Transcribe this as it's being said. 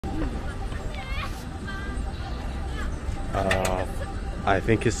I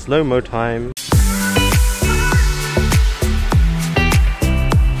think it's slow-mo time.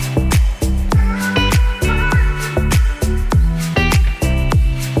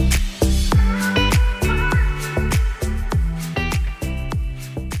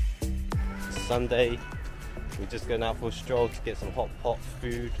 Sunday, we're just going out for a stroll to get some hot pot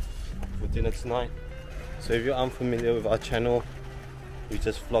food for dinner tonight. So if you're unfamiliar with our channel, we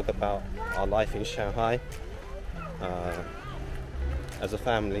just vlog about our life in Shanghai as a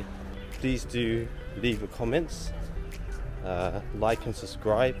family. Please do leave a comments, like and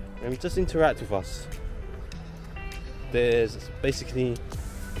subscribe, and just interact with us. There's basically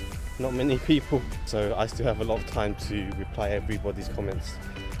not many people, so I still have a lot of time to reply everybody's comments.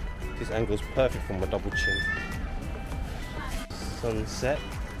 This angle's perfect for my double chin. Sunset,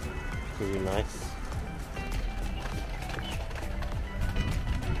 really nice.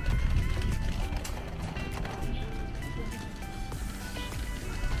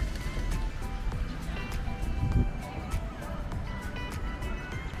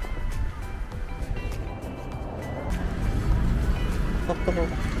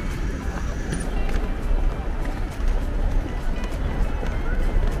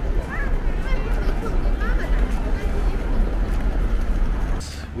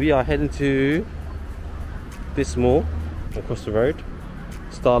 We are heading to this mall across the road,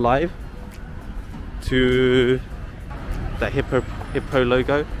 Star Live, to the hippo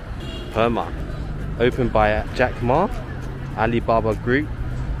logo, HEMA, opened by Jack Ma, Alibaba Group,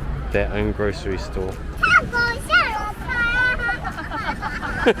 their own grocery store.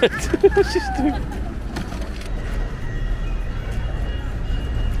 What's she doing?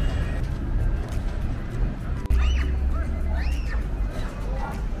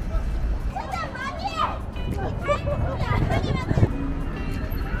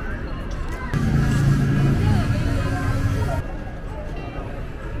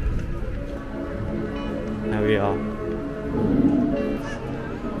 There we are.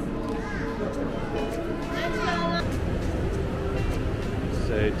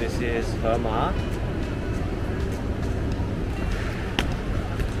 So this is HEMA.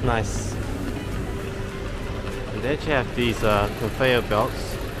 Nice. And they actually have these conveyor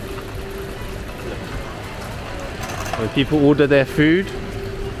belts. When people order their food,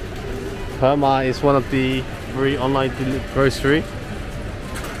 HEMA is one of the free online grocery.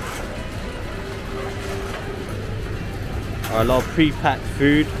 A lot of pre-packed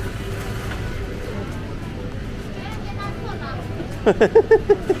food.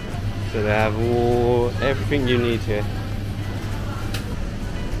 So they have everything you need here.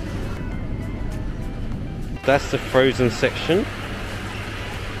 That's the frozen section.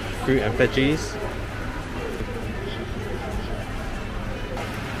 Fruit and veggies.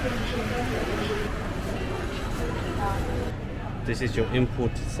 This is your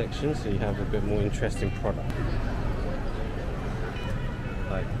imported section, so you have a bit more interesting product.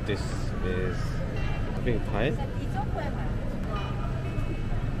 Like this is, I think, pie.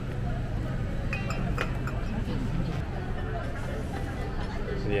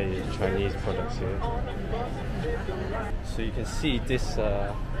 So yeah, your Chinese products here. So you can see this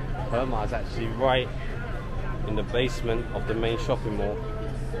HEMA is actually right in the basement of the main shopping mall.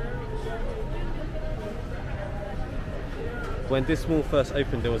 When this mall first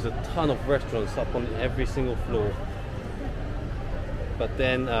opened, there was a ton of restaurants up on every single floor. But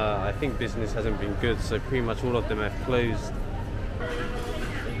then I think business hasn't been good, so pretty much all of them have closed.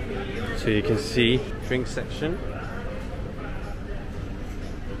 So you can see drink section.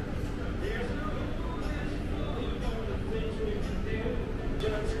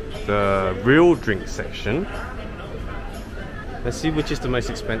 The real drink section. Let's see which is the most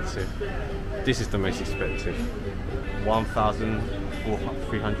expensive. This is the most expensive.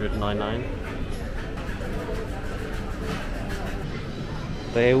 1,399.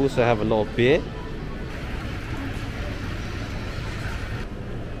 They also have a lot of beer.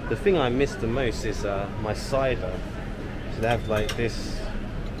 The thing I miss the most is my cider. So they have like this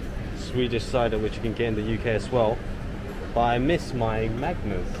Swedish cider, which you can get in the UK as well. But I miss my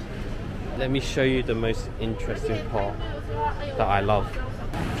Magners. Let me show you the most interesting part that I love.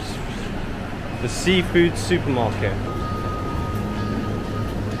 The seafood supermarket.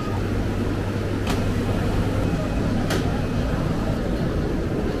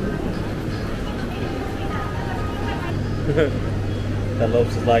 That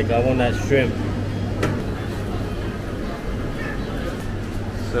lobster's like, I want that shrimp.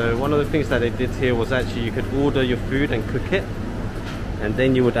 So one of the things that they did here was actually you could order your food and cook it, and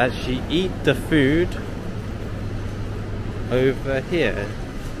then you would actually eat the food over here,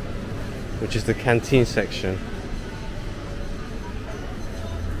 which is the canteen section.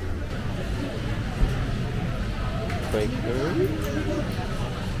 bakery.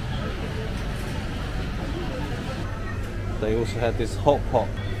 They also had this hot pot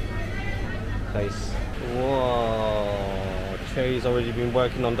place. Whoa! Cherry's already been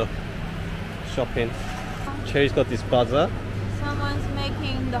working on the shopping. Cherry's got this buzzer. Someone's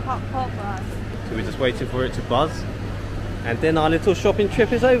making the hot pot for us. So we're just waiting for it to buzz. And then our little shopping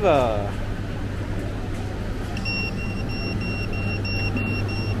trip is over.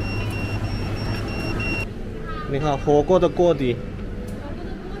 你好，火锅的锅底。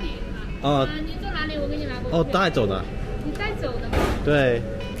哦，你坐哪里？我给你拿过去。哦，带走的。你带走的吗？对。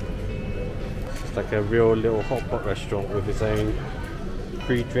It's like a real little hot pot restaurant with its own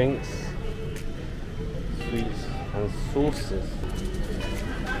free drinks, sweets, and sauces.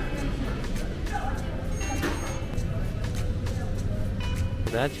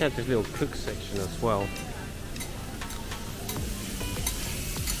 They actually have this little cook section as well.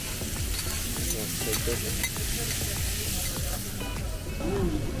 That's so good.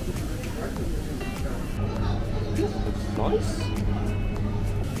 Nice.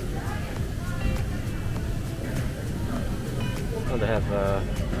 Oh, they have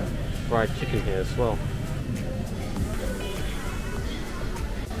fried chicken here as well.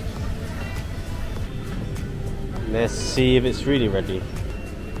 Let's see if it's really ready.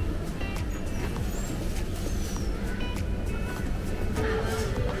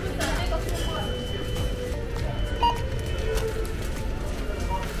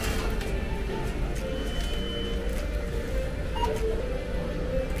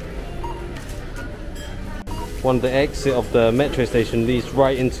 One of the exit of the metro station leads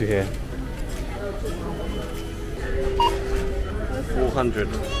right into here. 400.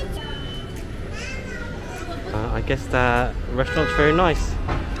 I guess that restaurant's very nice.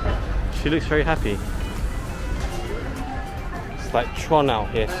 She looks very happy. It's like Tron out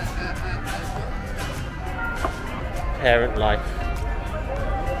here. Parent life.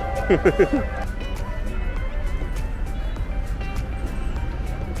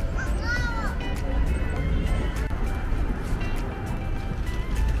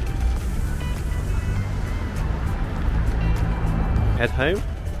 Head home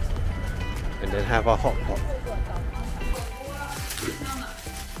and then have our hot pot.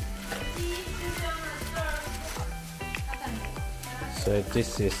 So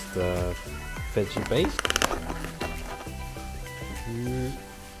this is the veggie base.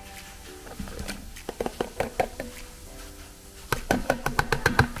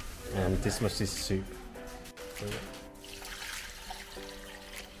 And this much is soup.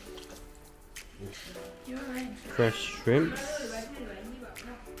 Fresh shrimp.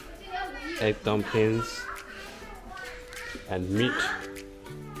 Egg dumplings and meat.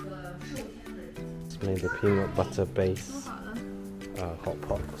 It's made the peanut butter base hot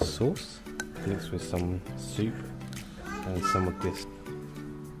pot sauce mixed with some soup and some of this.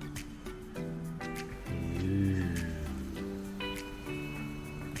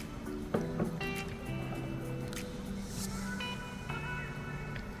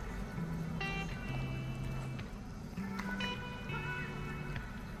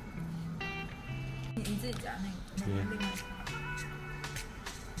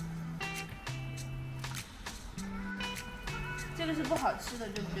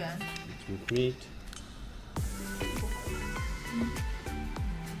 With meat.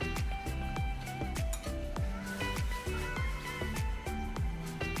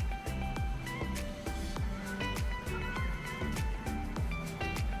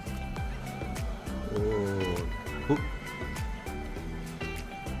 Oh,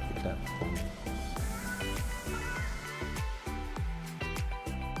 that fun.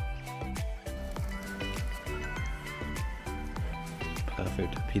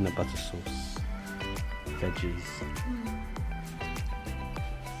 Perfect peanut butter sauce, veggies.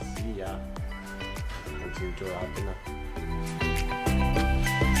 See ya, and to enjoy our dinner.